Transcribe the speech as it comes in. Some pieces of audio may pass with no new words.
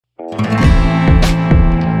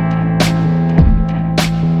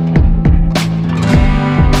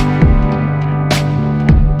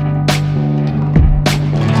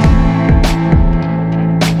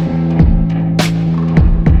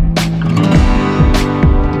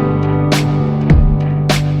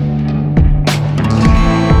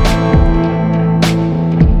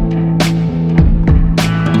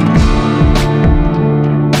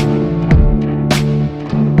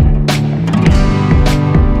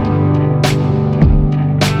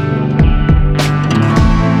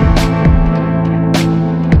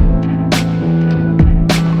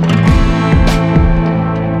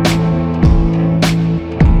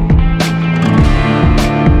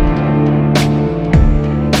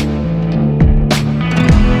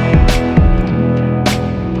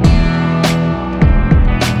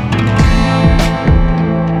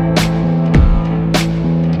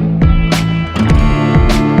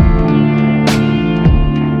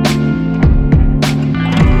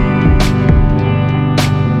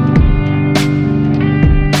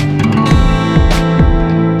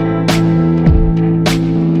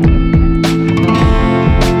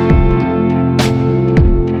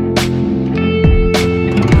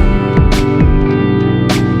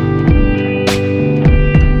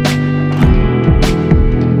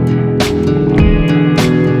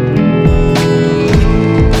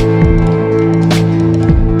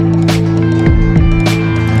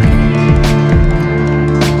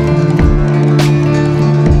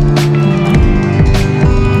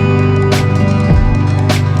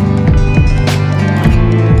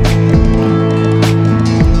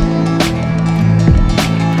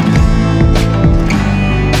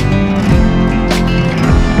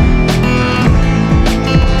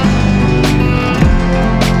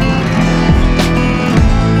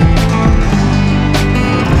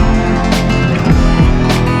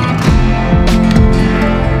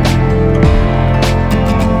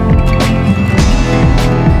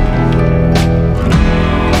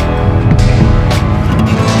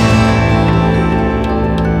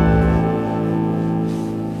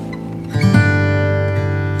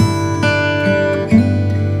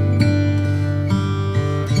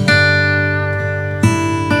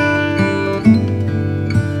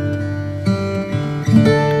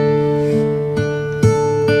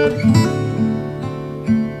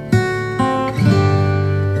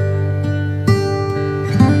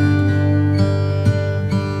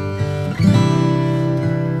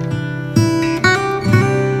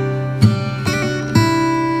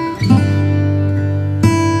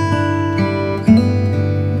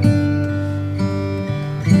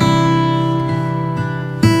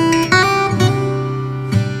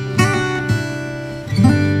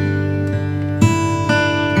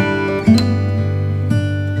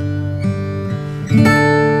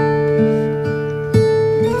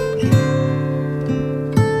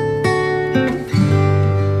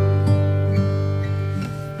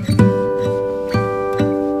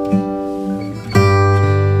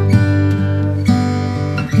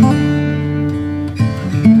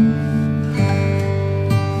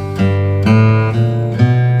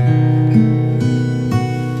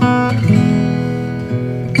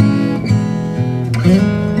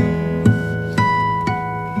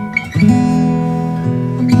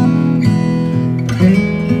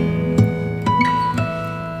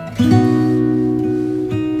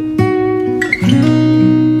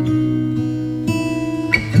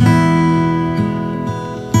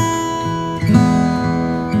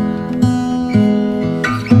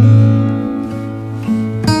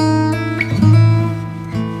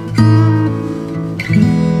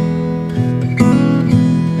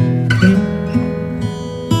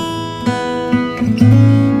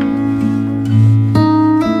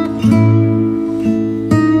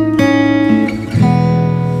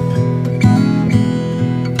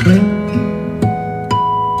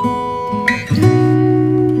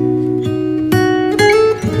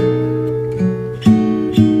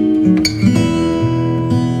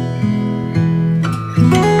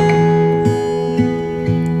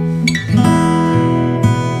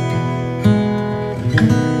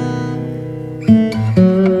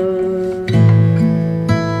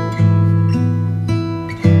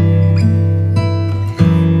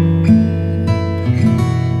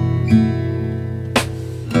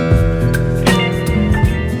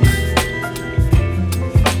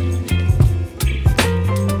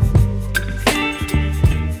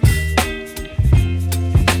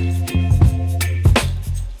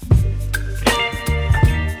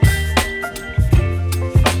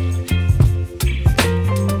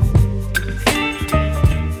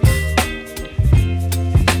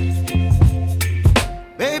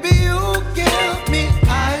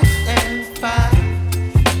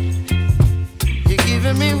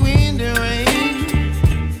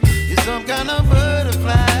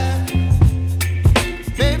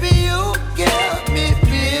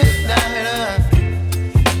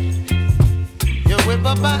whip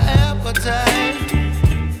up my appetite.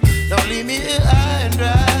 Don't leave me here high and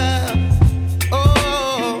dry.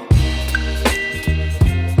 Oh,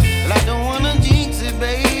 well, I don't wanna jinx it,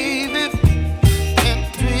 baby, and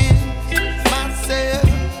twist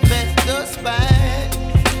myself at the spine.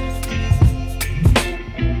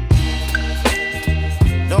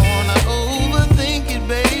 Don't wanna overthink it,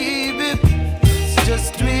 baby. It's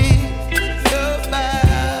just twist your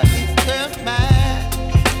body and mine.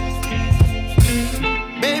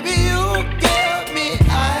 Baby, you give me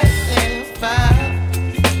ice and fire.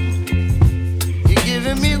 You're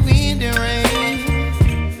giving me wind and rain.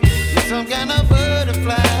 You're some kind of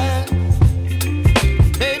butterfly.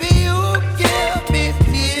 Baby, you give me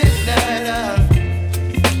midnight.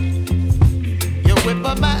 You whip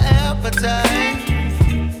up my appetite.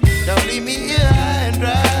 Don't leave me here high and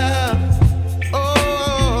dry.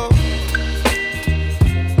 Oh,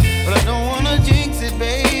 but I don't wanna jinx it,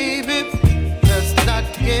 baby. Let's not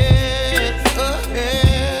get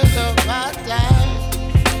ahead of my time.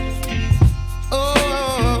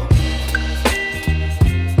 Oh,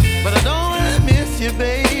 but I don't wanna miss you,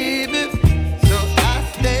 baby. So I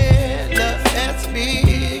stand up and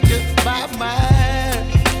speak my mind.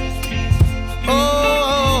 Oh.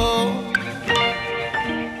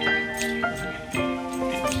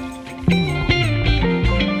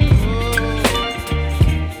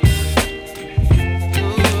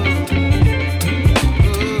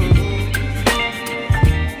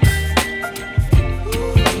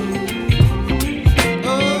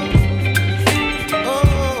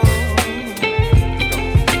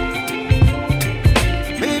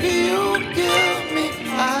 Baby, you give me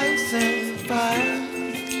ice and fire.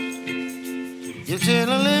 You're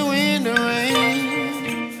chilling wind and rain.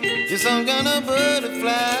 You're some kind of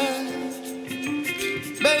butterfly.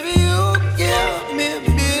 Baby, you give me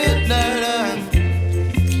midnight.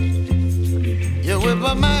 You whip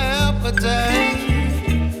up my appetite.